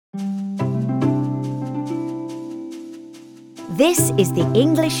This is the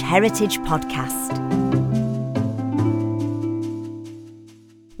English Heritage Podcast.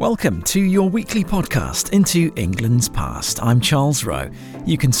 Welcome to your weekly podcast into England's past. I'm Charles Rowe.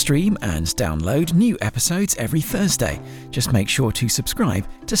 You can stream and download new episodes every Thursday. Just make sure to subscribe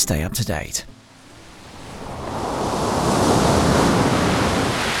to stay up to date.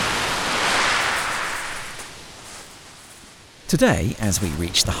 Today, as we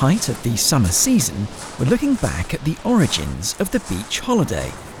reach the height of the summer season, we're looking back at the origins of the beach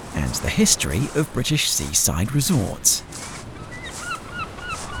holiday and the history of British seaside resorts.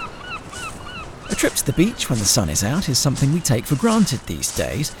 A trip to the beach when the sun is out is something we take for granted these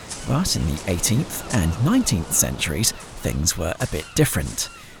days, but in the 18th and 19th centuries, things were a bit different.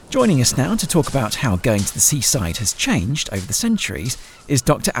 Joining us now to talk about how going to the seaside has changed over the centuries is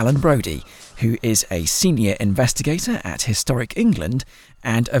Dr. Alan Brodie, who is a senior investigator at Historic England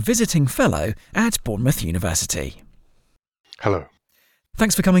and a visiting fellow at Bournemouth University. Hello.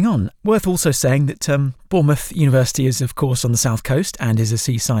 Thanks for coming on. Worth also saying that Bournemouth University is, of course, on the south coast and is a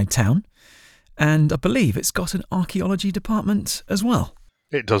seaside town. And I believe it's got an archaeology department as well.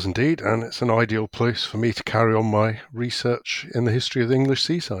 It does indeed, and it's an ideal place for me to carry on my research in the history of the English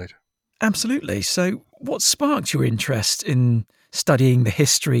seaside. Absolutely. So what sparked your interest in studying the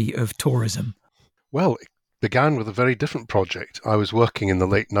history of tourism? Well, it began with a very different project. I was working in the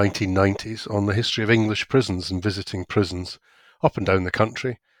late 1990s on the history of English prisons and visiting prisons up and down the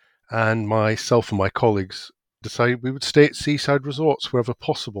country, and myself and my colleagues decided we would stay at seaside resorts wherever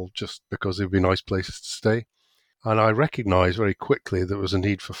possible, just because they would be nice places to stay. And I recognised very quickly there was a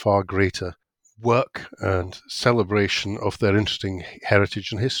need for far greater work and celebration of their interesting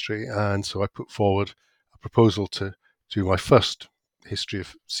heritage and history. And so I put forward a proposal to do my first History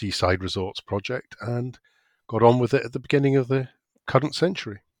of Seaside Resorts project and got on with it at the beginning of the current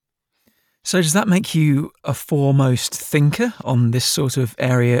century. So does that make you a foremost thinker on this sort of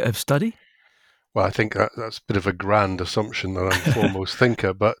area of study? Well, I think that's a bit of a grand assumption that I'm the foremost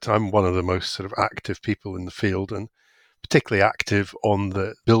thinker, but I'm one of the most sort of active people in the field, and particularly active on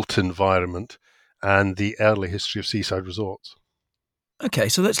the built environment and the early history of seaside resorts. Okay,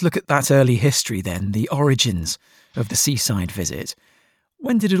 so let's look at that early history then, the origins of the seaside visit.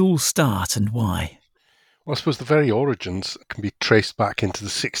 When did it all start and why? Well, I suppose the very origins can be traced back into the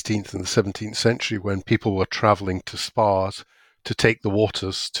 16th and the 17th century when people were travelling to spas to take the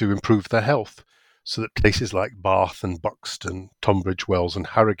waters to improve their health. So that places like Bath and Buxton, Tunbridge Wells and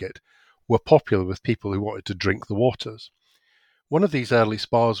Harrogate were popular with people who wanted to drink the waters. One of these early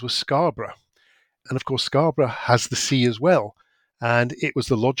spas was Scarborough. And of course, Scarborough has the sea as well. And it was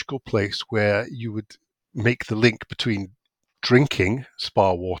the logical place where you would make the link between drinking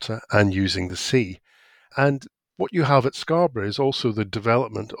spa water and using the sea. And what you have at Scarborough is also the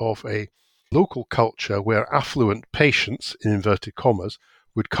development of a local culture where affluent patients, in inverted commas,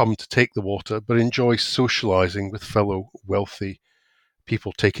 would come to take the water, but enjoy socialising with fellow wealthy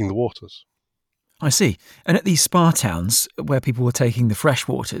people taking the waters. I see. And at these spa towns where people were taking the fresh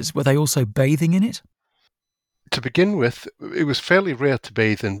waters, were they also bathing in it? To begin with, it was fairly rare to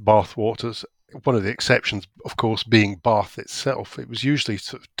bathe in Bath waters. One of the exceptions, of course, being Bath itself. It was usually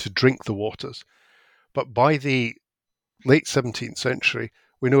to drink the waters. But by the late 17th century,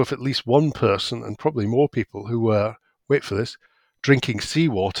 we know of at least one person, and probably more people, who were, wait for this, drinking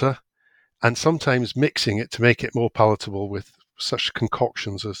seawater and sometimes mixing it to make it more palatable with such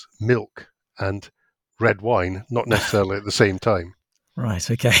concoctions as milk and red wine, not necessarily at the same time.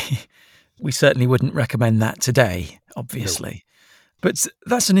 Right, okay. We certainly wouldn't recommend that today, obviously. No. But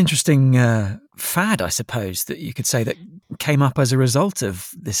that's an interesting fad, I suppose, that you could say that came up as a result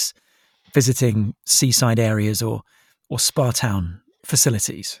of this visiting seaside areas or spa town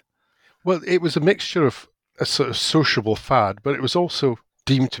facilities. Well, it was a mixture of a sort of sociable fad, but it was also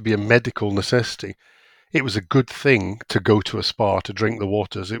deemed to be a medical necessity. It was a good thing to go to a spa to drink the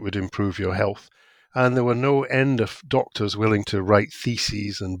waters. It would improve your health. And there were no end of doctors willing to write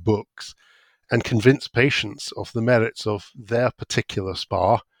theses and books and convince patients of the merits of their particular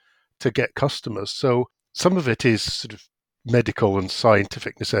spa to get customers. So some of it is sort of medical and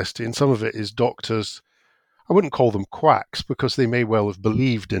scientific necessity, and some of it is doctors. I wouldn't call them quacks because they may well have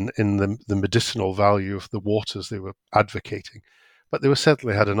believed in the medicinal value of the waters they were advocating, but they were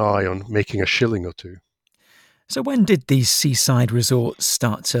certainly had an eye on making a shilling or two. So when did these seaside resorts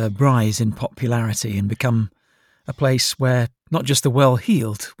start to rise in popularity and become a place where not just the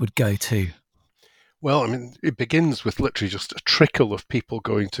well-heeled would go to? Well, I mean, it begins with literally just a trickle of people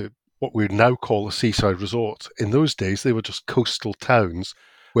going to what we now call a seaside resort. In those days, they were just coastal towns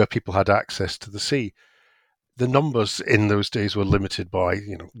where people had access to the sea. The numbers in those days were limited by,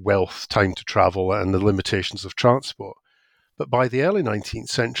 wealth, time to travel, and the limitations of transport. But by the early 19th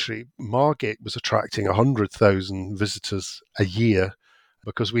century, Margate was attracting 100,000 visitors a year,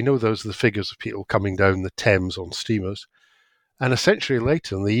 because we know those are the figures of people coming down the Thames on steamers. And a century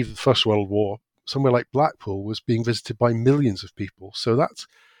later, in the eve of the First World War, somewhere like Blackpool was being visited by millions of people. So that's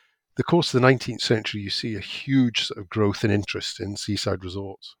the course of the 19th century. You see a huge sort of growth in interest in seaside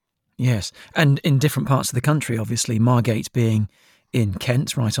resorts. Yes, and in different parts of the country, obviously, Margate being in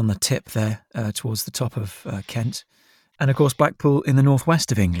Kent, right on the tip there, towards the top of Kent, and of course Blackpool in the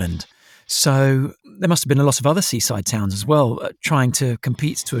northwest of England. So there must have been a lot of other seaside towns as well, trying to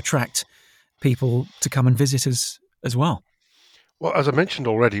compete to attract people to come and visit as well. Well, as I mentioned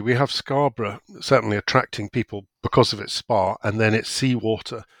already, we have Scarborough certainly attracting people because of its spa and then its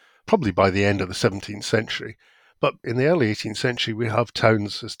seawater, probably by the end of the 17th century. But in the early 18th century, we have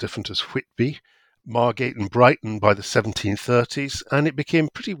towns as different as Whitby, Margate and Brighton by the 1730s, and it became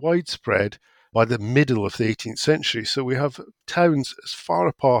pretty widespread by the middle of the 18th century. So we have towns as far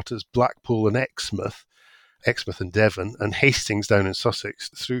apart as Blackpool and Exmouth and Devon, and Hastings down in Sussex,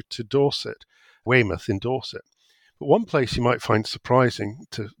 through to Dorset, Weymouth in Dorset. But one place you might find surprising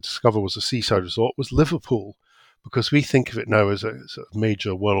to discover was a seaside resort was Liverpool, because we think of it now as a sort of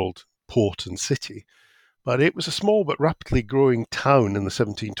major world port and city. But it was a small but rapidly growing town in the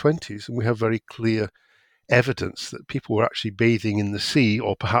 1720s, and we have very clear evidence that people were actually bathing in the sea,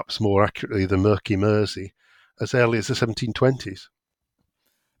 or perhaps more accurately, the murky Mersey, as early as the 1720s.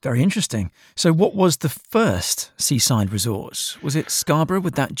 Very interesting. So what was the first seaside resort? Was it Scarborough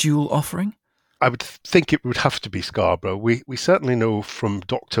with that dual offering? I would think it would have to be Scarborough. We certainly know from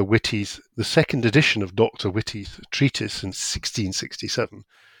Dr. Whitty's, the second edition of Dr. Whitty's treatise in 1667,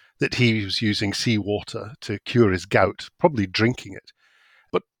 that he was using seawater to cure his gout, probably drinking it.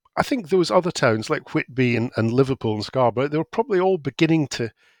 But I think those other towns like Whitby and Liverpool and Scarborough, they were probably all beginning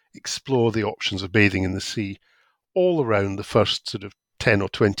to explore the options of bathing in the sea all around the first sort of 10 or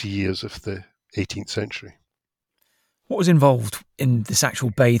 20 years of the 18th century. What was involved in this actual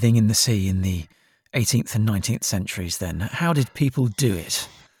bathing in the sea in the 18th and 19th centuries then? How did people do it?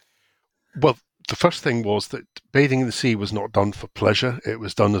 Well, the first thing was that bathing in the sea was not done for pleasure. It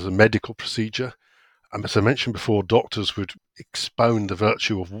was done as a medical procedure. And as I mentioned before, doctors would expound the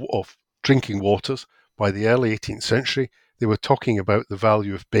virtue of drinking waters. By the early 18th century, they were talking about the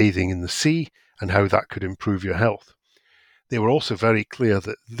value of bathing in the sea and how that could improve your health. They were also very clear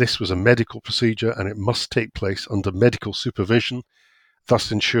that this was a medical procedure and it must take place under medical supervision,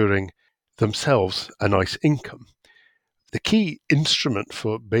 thus ensuring themselves a nice income. The key instrument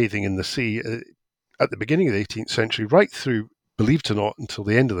for bathing in the sea at the beginning of the 18th century, right through, believe it or not, until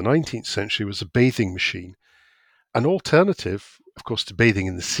the end of the 19th century, was a bathing machine. An alternative, of course, to bathing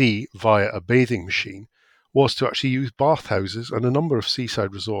in the sea via a bathing machine was to actually use bathhouses, and a number of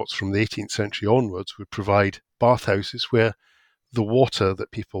seaside resorts from the 18th century onwards would provide bathhouses where the water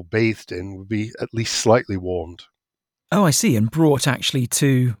that people bathed in would be at least slightly warmed. Oh, I see, and brought actually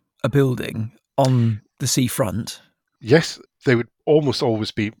to a building on the seafront. Yes, they would almost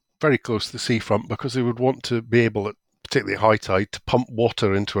always be very close to the seafront because they would want to be able, at particularly high tide, to pump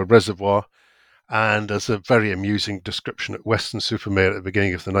water into a reservoir. And there's a very amusing description at Weston-super-Mare at the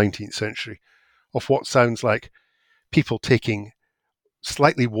beginning of the 19th century of what sounds like people taking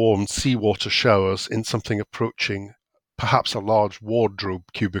slightly warmed seawater showers in something approaching perhaps a large wardrobe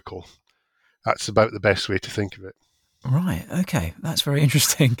cubicle. That's about the best way to think of it. Right, okay, that's very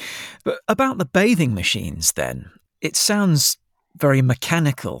interesting. But about the bathing machines then, it sounds very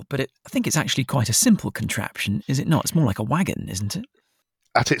mechanical, but I think it's actually quite a simple contraption, is it not? It's more like a wagon, isn't it?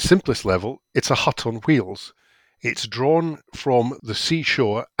 At its simplest level, it's a hut on wheels. It's drawn from the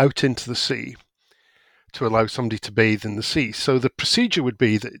seashore out into the sea to allow somebody to bathe in the sea. So the procedure would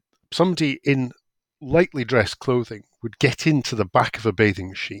be that somebody in lightly dressed clothing would get into the back of a bathing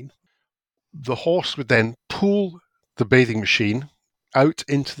machine. The horse would then pull the bathing machine out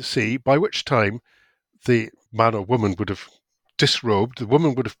into the sea, by which time the man or woman would have disrobed. The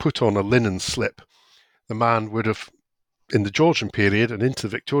woman would have put on a linen slip. The man would have, in the Georgian period and into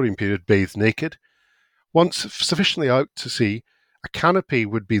the Victorian period, bathed naked. Once sufficiently out to sea, a canopy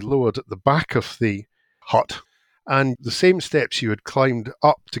would be lowered at the back of the hut, and the same steps you had climbed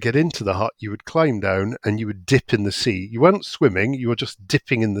up to get into the hut, you would climb down and you would dip in the sea. You weren't swimming, you were just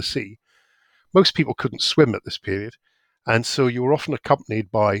dipping in the sea. Most people couldn't swim at this period, and so you were often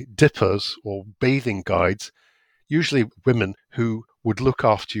accompanied by dippers or bathing guides, usually women who would look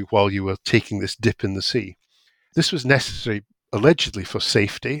after you while you were taking this dip in the sea. This was necessary allegedly for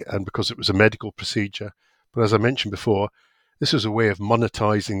safety and because it was a medical procedure, but as I mentioned before, this was a way of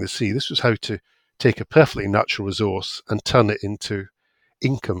monetizing the sea. This was how to take a perfectly natural resource and turn it into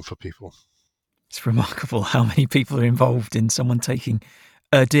income for people. It's remarkable how many people are involved in someone taking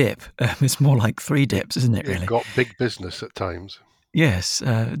a dip. It's more like 3 dips, isn't it, It really? got big business at times. Yes,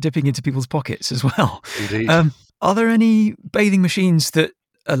 dipping into people's pockets as well. Indeed. Are there any bathing machines that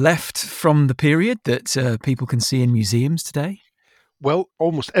are left from the period that people can see in museums today? Well,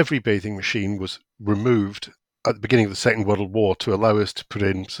 almost every bathing machine was removed at the beginning of the Second World War to allow us to put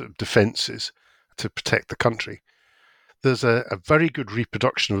in sort of defences to protect the country. There's a very good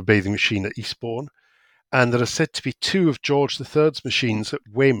reproduction of a bathing machine at Eastbourne, and there are said to be 2 of George III's machines at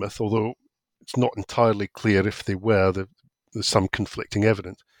Weymouth, although it's not entirely clear if they were. There's some conflicting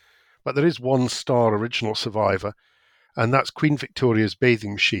evidence. But there is one star original survivor, and that's Queen Victoria's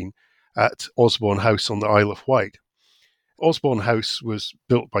bathing machine at Osborne House on the Isle of Wight. Osborne House was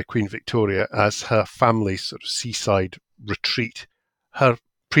built by Queen Victoria as her family's sort of seaside retreat. Her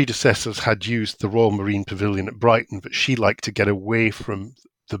predecessors had used the Royal Marine Pavilion at Brighton, but she liked to get away from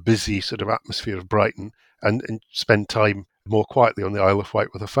the busy sort of atmosphere of Brighton and spend time more quietly on the Isle of Wight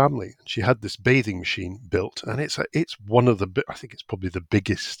with her family. And she had this bathing machine built, and it's one of the, I think it's probably the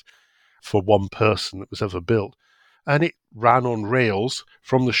biggest for one person that was ever built. And it ran on rails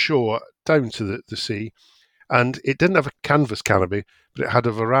from the shore down to the sea. And it didn't have a canvas canopy, but it had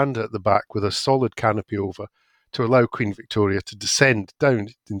a veranda at the back with a solid canopy over to allow Queen Victoria to descend down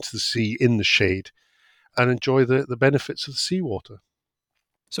into the sea in the shade and enjoy the benefits of the seawater.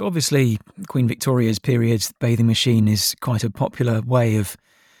 So obviously, Queen Victoria's period bathing machine is quite a popular way of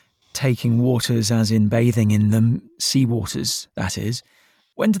taking waters, as in bathing in them, sea waters, that is.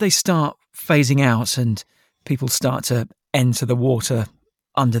 When do they start phasing out and people start to enter the water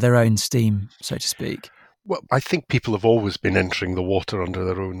under their own steam, so to speak? Well, I think people have always been entering the water under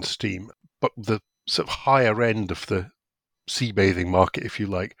their own steam, but the sort of higher end of the sea bathing market, if you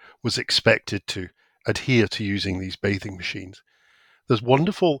like, was expected to adhere to using these bathing machines. There's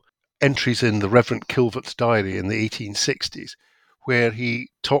wonderful entries in the Reverend Kilvert's diary in the 1860s where he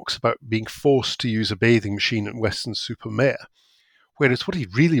talks about being forced to use a bathing machine at Weston-super-Mare, whereas what he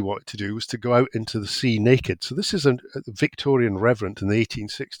really wanted to do was to go out into the sea naked. So this is a Victorian Reverend in the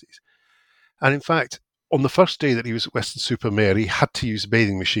 1860s. And in fact, on the first day that he was at Weston-super-Mare, he had to use a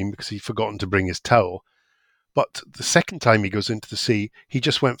bathing machine because he'd forgotten to bring his towel. But the second time he goes into the sea, he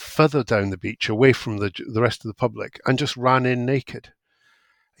just went further down the beach, away from the rest of the public, and just ran in naked.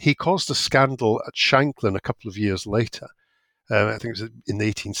 He caused a scandal at Shanklin a couple of years later. I think it was in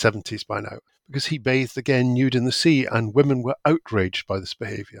the 1870s by now, because he bathed again nude in the sea, and women were outraged by this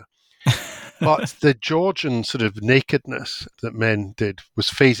behaviour. But the Georgian sort of nakedness that men did was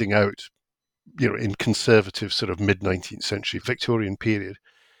phasing out, in conservative sort of mid-19th century Victorian period.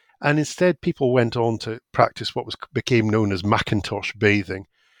 And instead, people went on to practice what became known as Macintosh bathing,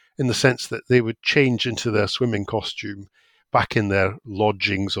 in the sense that they would change into their swimming costume back in their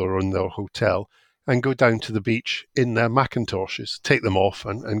lodgings or in their hotel and go down to the beach in their Macintoshes, take them off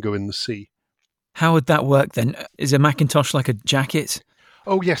and go in the sea. How would that work then? Is a Macintosh like a jacket?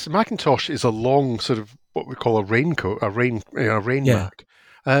 Oh, yes. A Macintosh is a long sort of what we call a raincoat, a rain mac.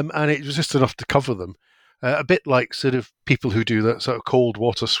 And it was just enough to cover them. A bit like sort of people who do that sort of cold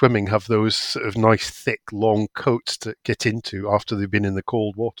water swimming have those sort of nice, thick, long coats to get into after they've been in the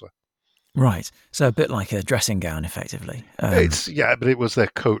cold water. Right. So a bit like a dressing gown, effectively. But it was their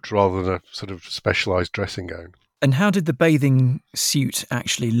coat rather than a sort of specialised dressing gown. And how did the bathing suit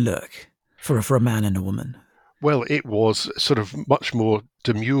actually look for a man and a woman? Well, it was sort of much more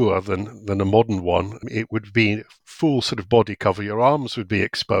demure than a modern one. It would be full sort of body cover. Your arms would be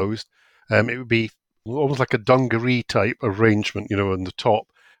exposed. It would be almost like a dungaree type arrangement, on the top.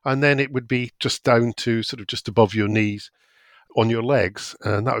 And then it would be just down to sort of just above your knees on your legs.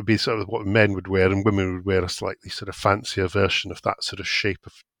 And that would be sort of what men would wear, and women would wear a slightly sort of fancier version of that sort of shape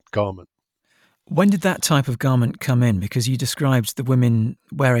of garment. When did that type of garment come in? Because you described the women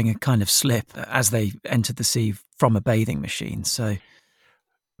wearing a kind of slip as they entered the sea from a bathing machine. So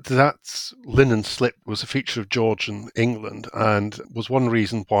that linen slip was a feature of Georgian England and was one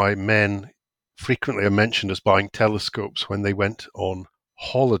reason why men frequently are mentioned as buying telescopes when they went on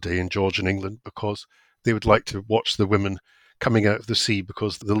holiday in Georgian England, because they would like to watch the women coming out of the sea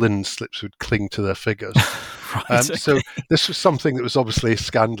because the linen slips would cling to their figures. Right, okay. So this was something that was obviously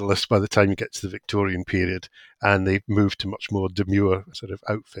scandalous by the time you get to the Victorian period, and they moved to much more demure sort of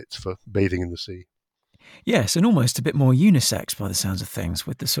outfits for bathing in the sea. Yes, and almost a bit more unisex by the sounds of things,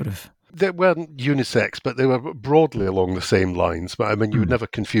 with the sort of... They weren't unisex, but they were broadly along the same lines. But I mean, you would never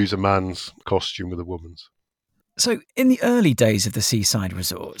confuse a man's costume with a woman's. So in the early days of the seaside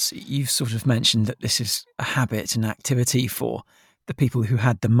resorts, you've sort of mentioned that this is a habit and activity for the people who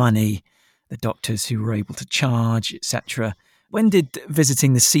had the money the doctors who were able to charge, etc. When did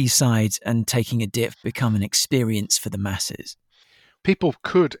visiting the seaside and taking a dip become an experience for the masses?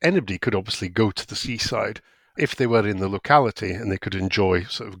 Anybody could obviously go to the seaside if they were in the locality and they could enjoy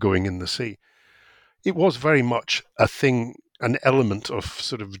sort of going in the sea. It was very much a thing, an element of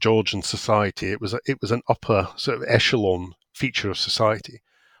sort of Georgian society. It was an upper sort of echelon feature of society.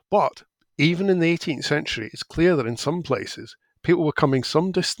 But even in the 18th century, it's clear that in some places, people were coming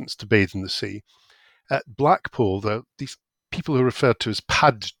some distance to bathe in the sea. At Blackpool, these people who are referred to as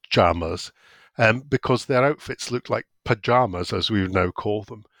padjamas, because their outfits looked like pajamas, as we would now call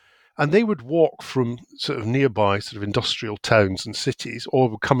them. And they would walk from sort of nearby sort of industrial towns and cities, or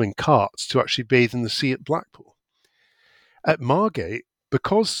would come in carts to actually bathe in the sea at Blackpool. At Margate,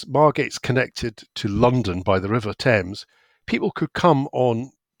 because Margate's connected to London by the River Thames, people could come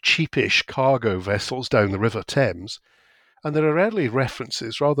on cheapish cargo vessels down the River Thames. And there are early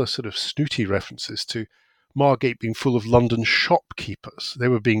references, rather sort of snooty references, to Margate being full of London shopkeepers. They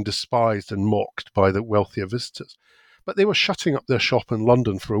were being despised and mocked by the wealthier visitors. But they were shutting up their shop in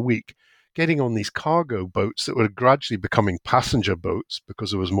London for a week, getting on these cargo boats that were gradually becoming passenger boats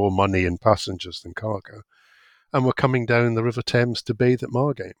because there was more money in passengers than cargo, and were coming down the River Thames to bathe at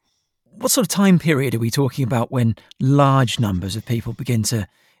Margate. What sort of time period are we talking about when large numbers of people begin to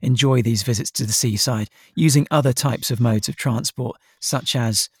enjoy these visits to the seaside using other types of modes of transport, such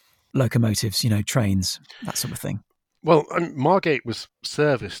as locomotives, trains, that sort of thing? Well, Margate was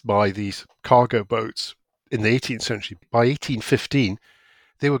serviced by these cargo boats in the 18th century. By 1815,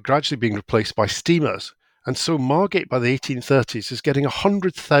 they were gradually being replaced by steamers. And so Margate by the 1830s is getting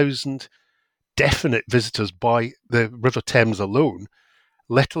 100,000 definite visitors by the River Thames alone,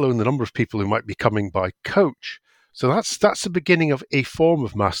 let alone the number of people who might be coming by coach. So that's the beginning of a form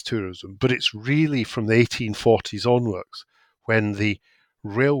of mass tourism, but it's really from the 1840s onwards when the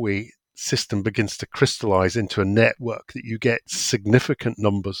railway system begins to crystallize into a network that you get significant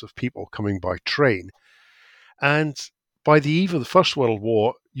numbers of people coming by train. And by the eve of the First World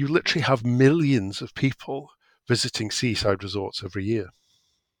War, you literally have millions of people visiting seaside resorts every year.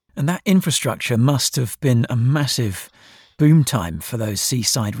 And that infrastructure must have been a massive boom time for those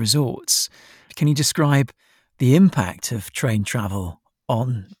seaside resorts. Can you describe the impact of train travel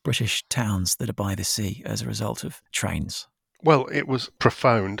on British towns that are by the sea as a result of trains? Well, it was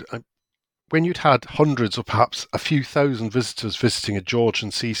profound. When you'd had hundreds or perhaps a few thousand visitors visiting a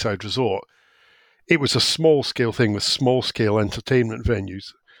Georgian seaside resort, it was a small-scale thing with small-scale entertainment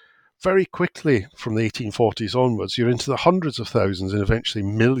venues. Very quickly, from the 1840s onwards, you're into the hundreds of thousands and eventually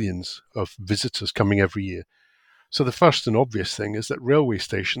millions of visitors coming every year. So the first and obvious thing is that railway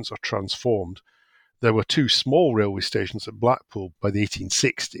stations are transformed. There were two small railway stations at Blackpool by the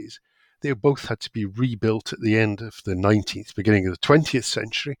 1860s. They both had to be rebuilt at the end of the 19th, beginning of the 20th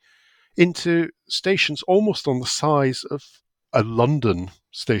century, into stations almost on the size of a London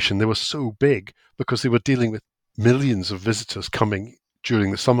station. They were so big because they were dealing with millions of visitors coming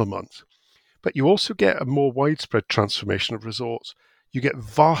during the summer months. But you also get a more widespread transformation of resorts. You get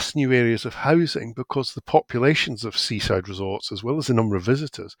vast new areas of housing because the populations of seaside resorts, as well as the number of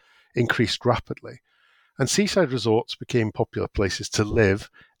visitors, increased rapidly. And seaside resorts became popular places to live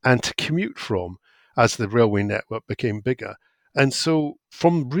and to commute from as the railway network became bigger. And so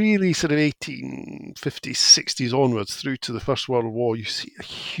from really sort of 1850s, 60s onwards through to the First World War, you see a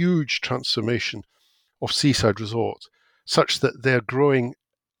huge transformation of seaside resorts, such that they're growing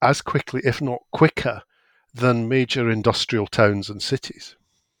as quickly, if not quicker, than major industrial towns and cities.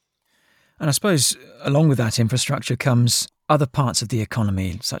 And I suppose along with that infrastructure comes other parts of the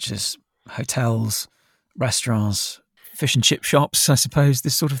economy, such as hotels, restaurants, fish and chip shops, I suppose,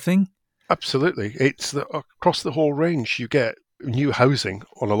 this sort of thing? Absolutely. Across the whole range, you get new housing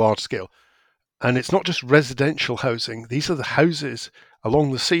on a large scale. And it's not just residential housing. These are the houses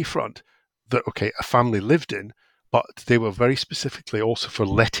along the seafront that, a family lived in, but they were very specifically also for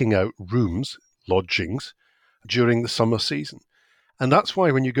letting out rooms, lodgings, during the summer season. And that's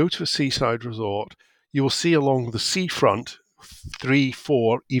why when you go to a seaside resort, you will see along the seafront 3,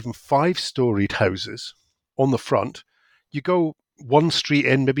 4, even 5-storied houses on the front. You go one street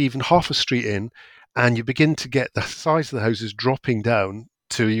in, maybe even half a street in, and you begin to get the size of the houses dropping down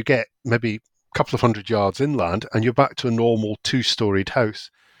till you get maybe a couple of 100 yards inland, and you're back to a normal 2-storied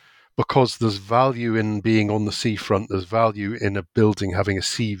house. Because there's value in being on the seafront, there's value in a building having a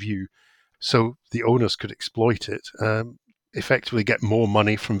sea view. So the owners could exploit it, effectively get more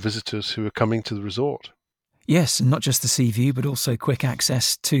money from visitors who are coming to the resort. Yes, and not just the sea view, but also quick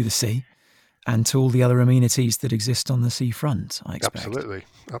access to the sea and to all the other amenities that exist on the seafront, I expect.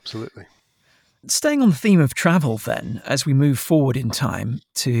 Absolutely. Staying on the theme of travel then, as we move forward in time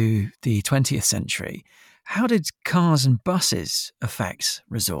to the 20th century, how did cars and buses affect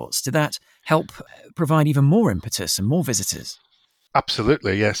resorts? Did that help provide even more impetus and more visitors?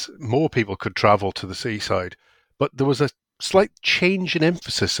 Absolutely, yes. More people could travel to the seaside, but there was a slight change in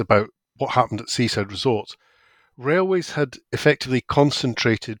emphasis about what happened at seaside resorts. Railways had effectively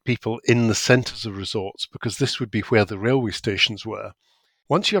concentrated people in the centres of resorts because this would be where the railway stations were.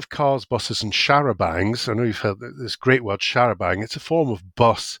 Once you have cars, buses, and charabancs, I know you've heard this great word charabang, it's a form of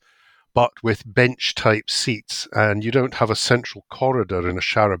bus, but with bench type seats, and you don't have a central corridor in a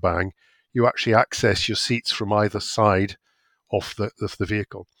charabang. You actually access your seats from either side of the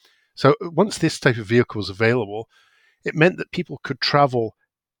vehicle. So once this type of vehicle was available, it meant that people could travel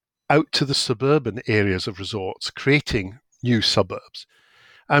out to the suburban areas of resorts, creating new suburbs.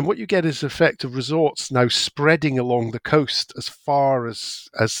 And what you get is the effect of resorts now spreading along the coast as far as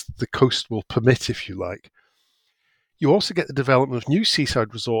the coast will permit, if you like. You also get the development of new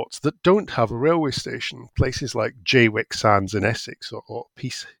seaside resorts that don't have a railway station, places like Jaywick Sands in Essex or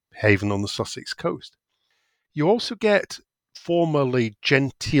Peacehaven on the Sussex coast. You also get formerly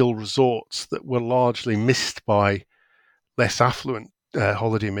genteel resorts that were largely missed by less affluent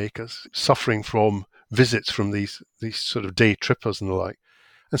holidaymakers, suffering from visits from these sort of day trippers and the like.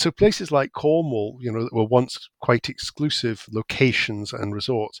 And so places like Cornwall, that were once quite exclusive locations and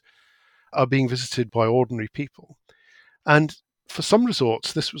resorts, are being visited by ordinary people. And for some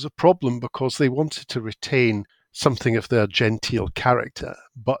resorts, this was a problem because they wanted to retain something of their genteel character,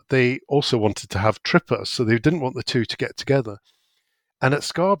 but they also wanted to have trippers, so they didn't want the two to get together. And at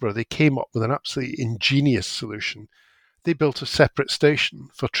Scarborough, they came up with an absolutely ingenious solution. They built a separate station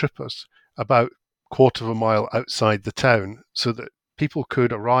for trippers about a quarter of a mile outside the town so that people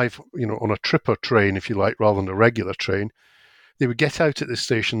could arrive, on a tripper train, if you like, rather than a regular train. They would get out at this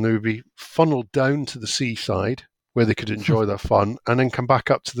station, they would be funneled down to the seaside where they could enjoy their fun and then come back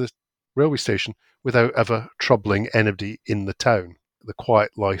up to the railway station without ever troubling anybody in the town. The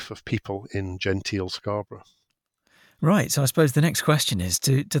quiet life of people in genteel Scarborough. Right, so I suppose the next question is,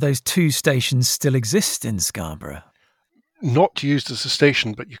 do those two stations still exist in Scarborough? Not used as a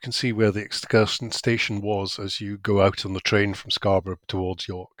station, but you can see where the excursion station was as you go out on the train from Scarborough towards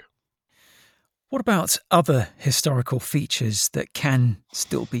York. What about other historical features that can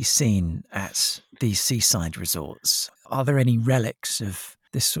still be seen at these seaside resorts? Are there any relics of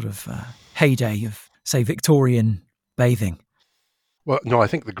this sort of heyday of, say, Victorian bathing? Well, no, I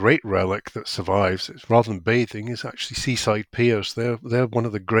think the great relic that survives, rather than bathing, is actually seaside piers. They're one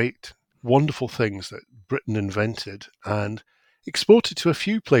of the great, wonderful things that Britain invented and exported to a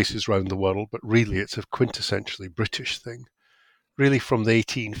few places around the world, but really it's a quintessentially British thing. Really from the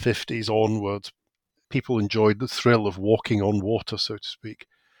 1850s onwards, people enjoyed the thrill of walking on water, so to speak.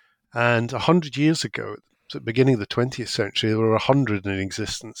 And 100 years ago, at the beginning of the 20th century, there were 100 in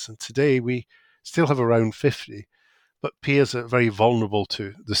existence, and today we still have around 50. But piers are very vulnerable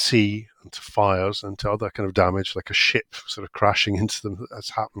to the sea and to fires and to other kind of damage, like a ship sort of crashing into them,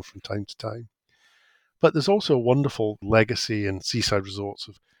 that's happened from time to time. But there's also a wonderful legacy in seaside resorts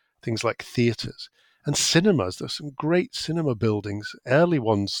of things like theatres and cinemas. There's some great cinema buildings, early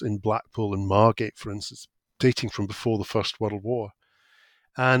ones in Blackpool and Margate, for instance, dating from before the First World War.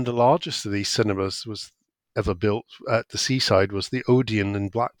 And the largest of these cinemas was ever built at the seaside was the Odeon in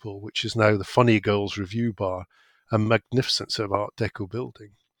Blackpool, which is now the Funny Girls Review Bar, a magnificent sort of Art Deco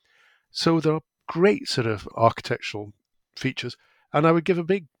building. So there are great sort of architectural features. And I would give a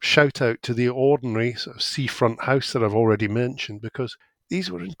big shout out to the ordinary sort of seafront house that I've already mentioned, because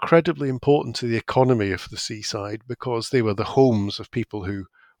these were incredibly important to the economy of the seaside because they were the homes of people who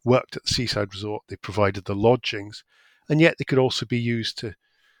worked at the seaside resort. They provided the lodgings, and yet they could also be used to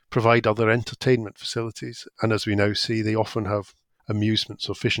provide other entertainment facilities. And as we now see, they often have amusements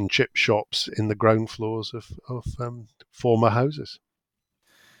or fish and chip shops in the ground floors of former houses.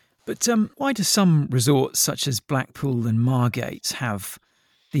 But why do some resorts such as Blackpool and Margate have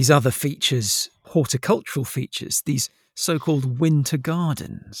these other features, horticultural features, these so-called winter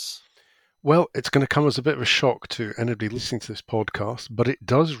gardens? Well, it's going to come as a bit of a shock to anybody listening to this podcast, but it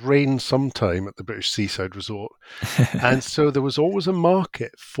does rain sometime at the British Seaside Resort. And so there was always a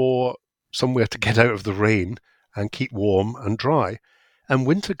market for somewhere to get out of the rain and keep warm and dry. And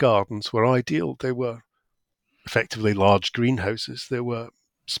winter gardens were ideal. They were effectively large greenhouses. They were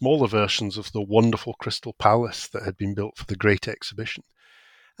smaller versions of the wonderful Crystal Palace that had been built for the Great Exhibition.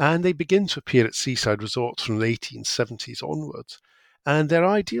 And they begin to appear at seaside resorts from the 1870s onwards. And they're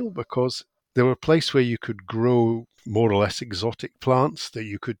ideal because they were a place where you could grow more or less exotic plants, that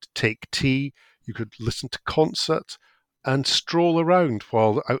you could take tea, you could listen to concerts and stroll around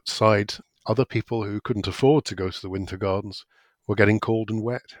while outside other people who couldn't afford to go to the Winter Gardens were getting cold and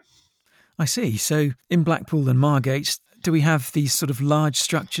wet. I see. So in Blackpool and Margate, do we have these sort of large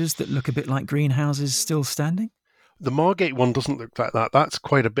structures that look a bit like greenhouses still standing? The Margate one doesn't look like that. That's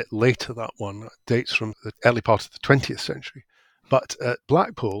quite a bit later, that one. It dates from the early part of the 20th century. But at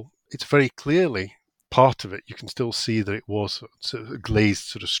Blackpool, it's very clearly part of it. You can still see that it was sort of a glazed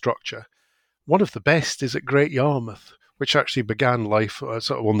sort of structure. One of the best is at Great Yarmouth, which actually began life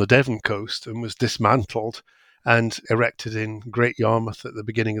sort of on the Devon coast and was dismantled and erected in Great Yarmouth at the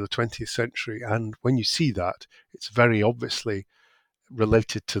beginning of the 20th century. And when you see that, it's very obviously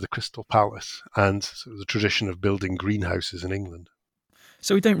related to the Crystal Palace and sort of the tradition of building greenhouses in England.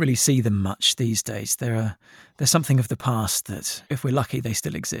 So we don't really see them much these days. They're something of the past that, if we're lucky, they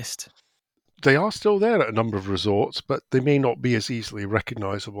still exist. They are still there at a number of resorts, but they may not be as easily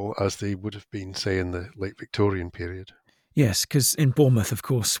recognisable as they would have been, say, in the late Victorian period. Yes, because in Bournemouth, of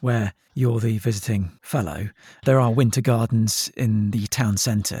course, where you're the visiting fellow, there are winter gardens in the town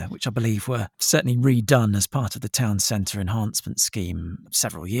centre, which I believe were certainly redone as part of the town centre enhancement scheme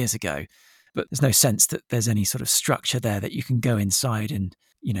several years ago. But there's no sense that there's any sort of structure there that you can go inside and,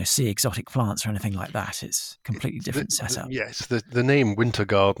 see exotic plants or anything like that. It's a completely different setup. Yes, the name Winter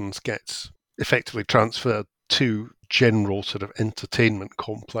Gardens gets effectively transferred to general sort of entertainment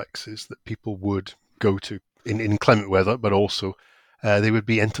complexes that people would go to in inclement weather, but also they would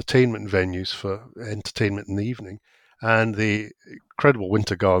be entertainment venues for entertainment in the evening. And the incredible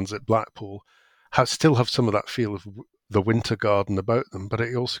Winter Gardens at Blackpool still have some of that feel of the Winter Garden about them, but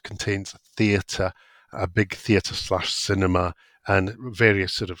it also contains a theatre, a big theatre/cinema, and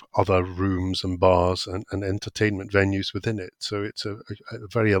various sort of other rooms and bars and entertainment venues within it. So it's a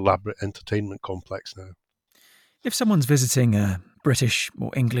very elaborate entertainment complex now. If someone's visiting a British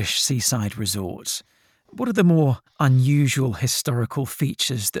or English seaside resort, what are the more unusual historical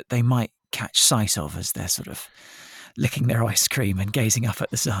features that they might catch sight of as they're sort of licking their ice cream and gazing up at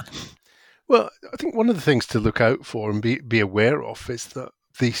the sun? Well, I think one of the things to look out for and be aware of is that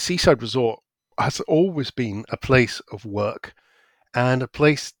the seaside resort has always been a place of work and a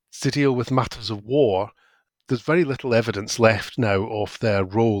place to deal with matters of war. There's very little evidence left now of their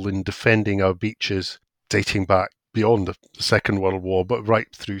role in defending our beaches dating back beyond the Second World War, but right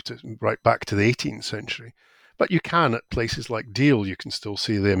back to the 18th century. But you can, at places like Deal, you can still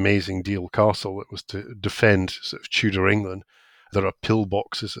see the amazing Deal Castle that was to defend sort of Tudor England. There are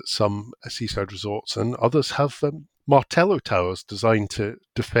pillboxes at some seaside resorts, and others have Martello towers designed to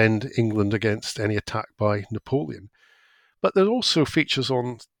defend England against any attack by Napoleon. But there are also features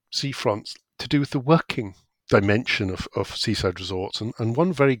on seafronts to do with the working dimension of seaside resorts. And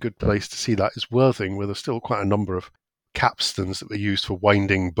one very good place to see that is Worthing, where there's still quite a number of capstans that were used for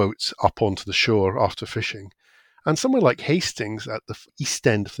winding boats up onto the shore after fishing. And somewhere like Hastings at the east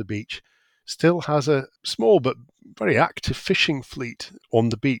end of the beach still has a small but very active fishing fleet on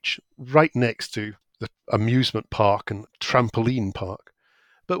the beach right next to the amusement park and trampoline park.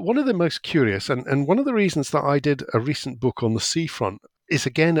 But one of the most curious, and one of the reasons that I did a recent book on the seafront, is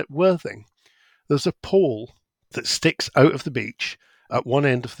again at Worthing. There's a pole that sticks out of the beach at one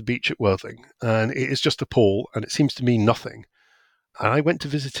end of the beach at Worthing, and it is just a pole, and it seems to mean nothing. And I went to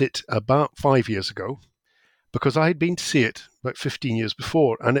visit it about 5 years ago, because I had been to see it about 15 years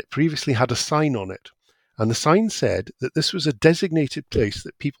before, and it previously had a sign on it. And the sign said that this was a designated place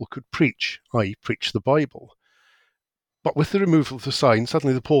that people could preach, i.e. preach the Bible. But with the removal of the sign,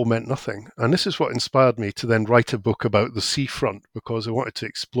 suddenly the pole meant nothing. And this is what inspired me to then write a book about the seafront, because I wanted to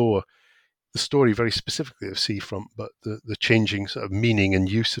explore the story very specifically of seafront, but the changing sort of meaning and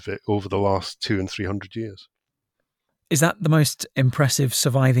use of it over the last 200 and 300 years. Is that the most impressive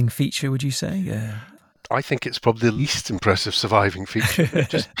surviving feature, would you say? I think it's probably the least impressive surviving feature. It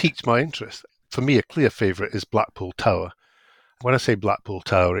just piqued my interest. For me, a clear favourite is Blackpool Tower. When I say Blackpool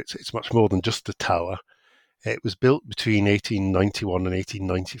Tower, it's much more than just a tower. It was built between 1891 and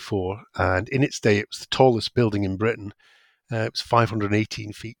 1894, and in its day it was the tallest building in Britain. It was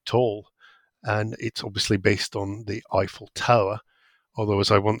 518 feet tall, and it's obviously based on the Eiffel Tower. Although, as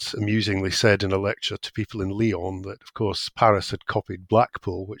I once amusingly said in a lecture to people in Lyon, that of course Paris had copied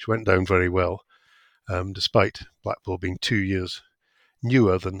Blackpool, which went down very well, despite Blackpool being 2 years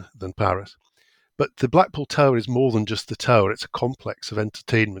newer than Paris. But the Blackpool Tower is more than just the tower. It's a complex of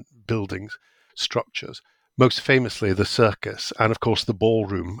entertainment buildings, structures, most famously the circus, and of course the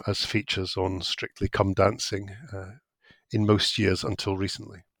ballroom as features on Strictly Come Dancing in most years until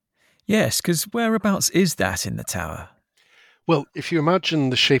recently. Yes, because whereabouts is that in the tower? Well, if you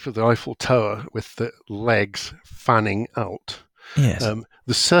imagine the shape of the Eiffel Tower with the legs fanning out, Yes.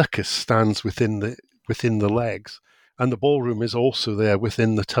 the circus stands within the legs. And the ballroom is also there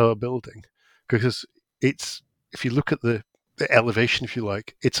within the tower building, because it's, if you look at the elevation, if you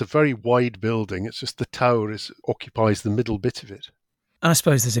like, it's a very wide building. It's just the tower occupies the middle bit of it. And I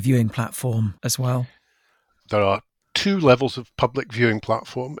suppose there's a viewing platform as well. There are 2 levels of public viewing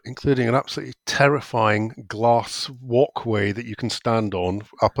platform, including an absolutely terrifying glass walkway that you can stand on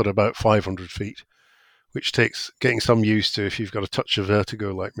up at about 500 feet, which takes getting some used to if you've got a touch of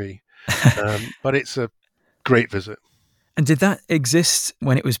vertigo like me. But it's a great visit. And did that exist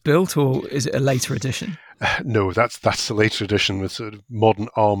when it was built, or is it a later addition? No, that's the later edition with sort of modern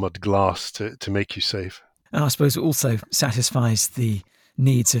armoured glass to make you safe. And I suppose it also satisfies the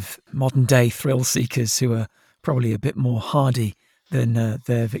needs of modern day thrill seekers who are probably a bit more hardy than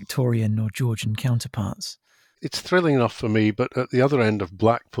their Victorian or Georgian counterparts. It's thrilling enough for me, but at the other end of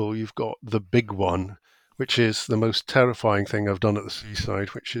Blackpool, you've got the big one, which is the most terrifying thing I've done at the seaside,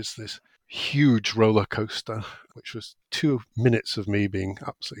 which is this huge roller coaster, which was 2 minutes of me being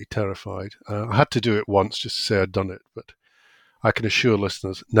absolutely terrified. I had to do it once just to say I'd done it, but I can assure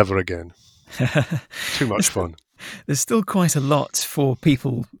listeners, never again. Too much fun. There's still quite a lot for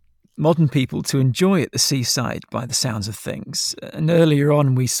people, modern people, to enjoy at the seaside by the sounds of things. And earlier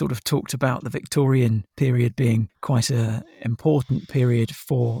on, we sort of talked about the Victorian period being quite an important period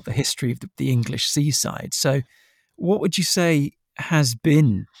for the history of the English seaside. So what would you say has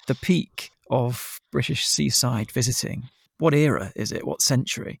been the peak of British seaside visiting? What era is it? What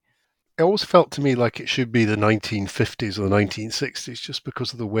century? It always felt to me like it should be the 1950s or the 1960s, just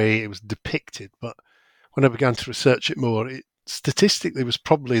because of the way it was depicted. But when I began to research it more, it statistically was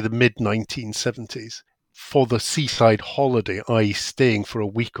probably the mid-1970s for the seaside holiday, i.e. staying for a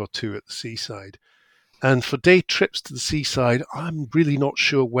week or 2 at the seaside. And for day trips to the seaside, I'm really not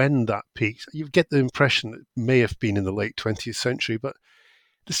sure when that peaked. You get the impression it may have been in the late 20th century, but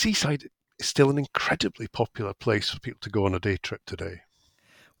the seaside is still an incredibly popular place for people to go on a day trip today.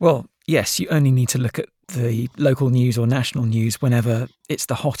 Well, yes, you only need to look at the local news or national news whenever it's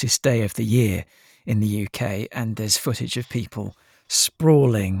the hottest day of the year in the UK and there's footage of people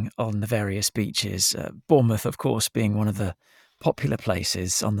sprawling on the various beaches. Bournemouth, of course, being one of the popular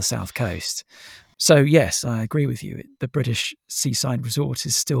places on the south coast. So, yes, I agree with you. The British seaside resort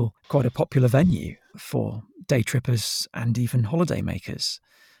is still quite a popular venue for day trippers and even holiday makers.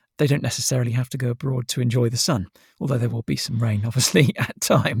 They don't necessarily have to go abroad to enjoy the sun, although there will be some rain, obviously, at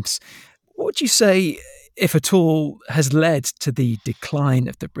times. What would you say, if at all, has led to the decline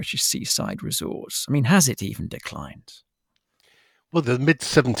of the British seaside resorts? I mean, has it even declined? Well, the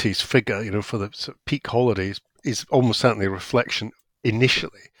mid-70s figure, for the sort of peak holidays is almost certainly a reflection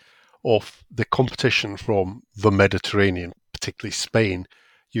initially of the competition from the Mediterranean, particularly Spain.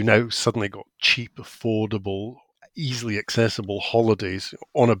 You now suddenly got cheap, affordable, easily accessible holidays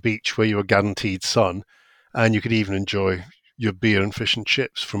on a beach where you were guaranteed sun, and you could even enjoy your beer and fish and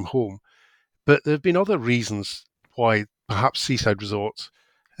chips from home. But there have been other reasons why perhaps seaside resorts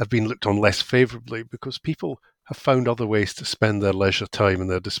have been looked on less favourably, because people have found other ways to spend their leisure time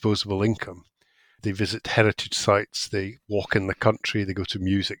and their disposable income. They visit heritage sites, they walk in the country, they go to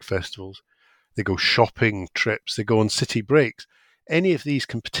music festivals, they go shopping trips, they go on city breaks. Any of these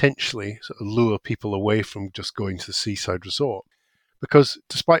can potentially sort of lure people away from just going to the seaside resort. Because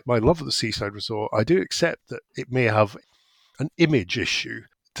despite my love of the seaside resort, I do accept that it may have an image issue.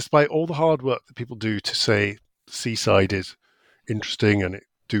 Despite all the hard work that people do to say seaside is interesting and it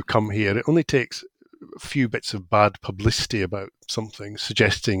do come here, it only takes a few bits of bad publicity about something,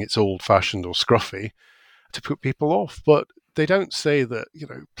 suggesting it's old-fashioned or scruffy, to put people off. But they don't say that,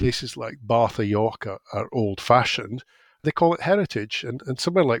 places like Bath or York are old-fashioned. They call it heritage. And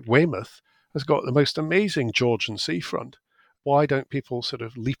somewhere like Weymouth has got the most amazing Georgian seafront. Why don't people sort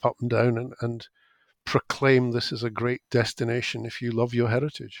of leap up and down and proclaim this is a great destination if you love your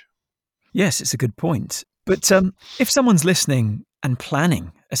heritage? Yes, it's a good point. But if someone's listening and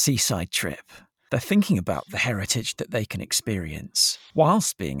planning a seaside trip, they're thinking about the heritage that they can experience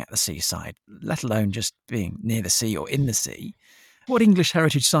whilst being at the seaside, let alone just being near the sea or in the sea. What English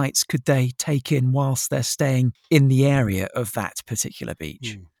heritage sites could they take in whilst they're staying in the area of that particular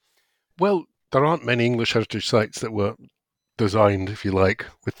beach? Well, there aren't many English heritage sites that were designed, if you like,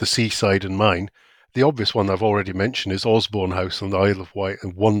 with the seaside in mind. The obvious one I've already mentioned is Osborne House on the Isle of Wight, a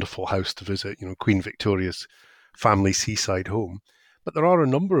wonderful house to visit, Queen Victoria's family seaside home. But there are a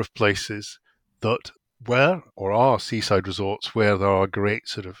number of places that were or are seaside resorts where there are great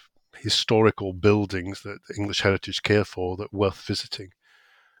sort of historical buildings that the English heritage care for that are worth visiting.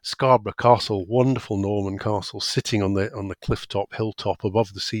 Scarborough Castle, wonderful Norman castle, sitting on the cliff top, hilltop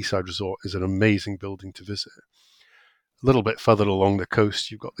above the seaside resort, is an amazing building to visit. A little bit further along the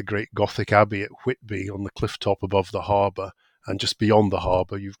coast, you've got the great Gothic Abbey at Whitby on the cliff top above the harbour, and just beyond the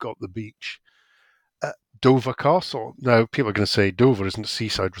harbour, you've got the beach. Dover Castle. Now, people are going to say Dover isn't a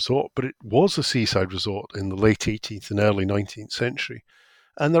seaside resort, but it was a seaside resort in the late 18th and early 19th century.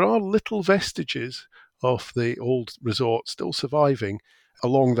 And there are little vestiges of the old resort still surviving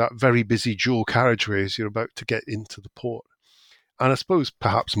along that very busy dual carriageway as you're about to get into the port. And I suppose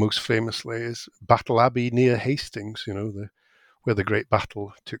perhaps most famously is Battle Abbey near Hastings, where the great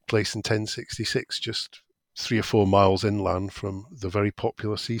battle took place in 1066, just 3 or 4 miles inland from the very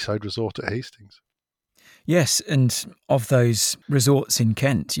popular seaside resort at Hastings. Yes, and of those resorts in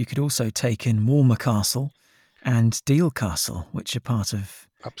Kent, you could also take in Walmer Castle and Deal Castle, which are part of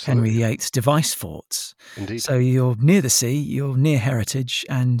Absolutely. Henry VIII's device forts. Indeed. So you're near the sea, you're near heritage,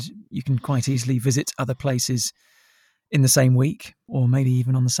 and you can quite easily visit other places in the same week, or maybe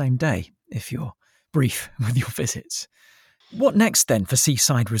even on the same day, if you're brief with your visits. What next then for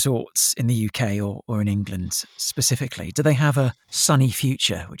seaside resorts in the UK or in England specifically? Do they have a sunny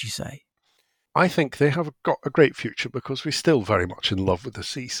future, would you say? I think they have got a great future because we're still very much in love with the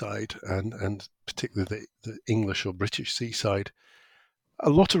seaside and particularly the English or British seaside. A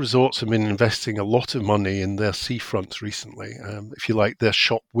lot of resorts have been investing a lot of money in their seafronts recently. If you like, their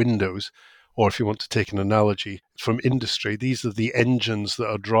shop windows, or if you want to take an analogy from industry, these are the engines that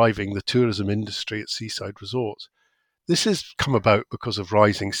are driving the tourism industry at seaside resorts. This has come about because of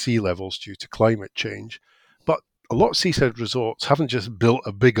rising sea levels due to climate change. But a lot of seaside resorts haven't just built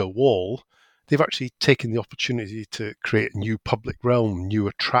a bigger wall. They've actually taken the opportunity to create a new public realm, new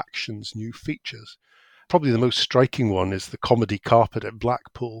attractions, new features. Probably the most striking one is the Comedy Carpet at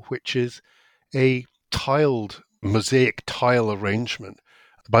Blackpool, which is a tiled, mosaic tile arrangement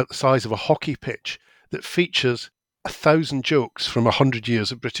about the size of a hockey pitch that features 1,000 jokes from 100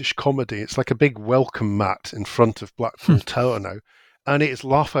 years of British comedy. It's like a big welcome mat in front of Blackpool Tower now. And it is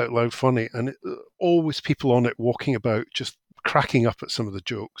laugh out loud funny. And always people on it walking about just cracking up at some of the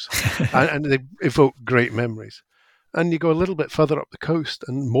jokes. and they evoke great memories. And you go a little bit further up the coast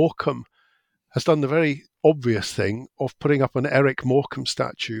and Morecambe has done the very obvious thing of putting up an Eric Morecambe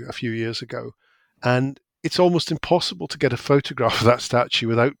statue a few years ago. And it's almost impossible to get a photograph of that statue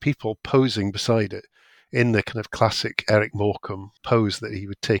without people posing beside it in the kind of classic Eric Morecambe pose that he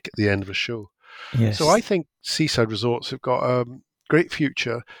would take at the end of a show. Yes. So I think seaside resorts have got a great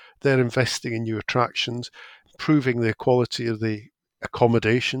future. They're investing in new attractions, improving the quality of the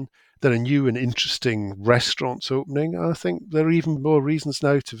accommodation. There are new and interesting restaurants opening. I think there are even more reasons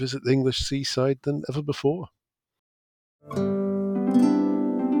now to visit the English seaside than ever before.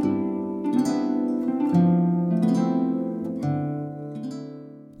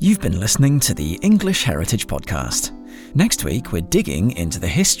 You've been listening to the English Heritage Podcast. Next week, we're digging into the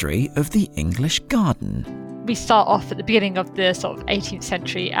history of the English garden. We start off at the beginning of the sort of 18th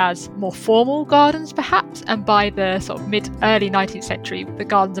century as more formal gardens, perhaps, and by the sort of mid-early 19th century, the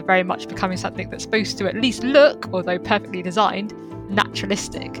gardens are very much becoming something that's supposed to at least look, although perfectly designed,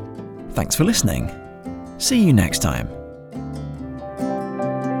 naturalistic. Thanks for listening. See you next time.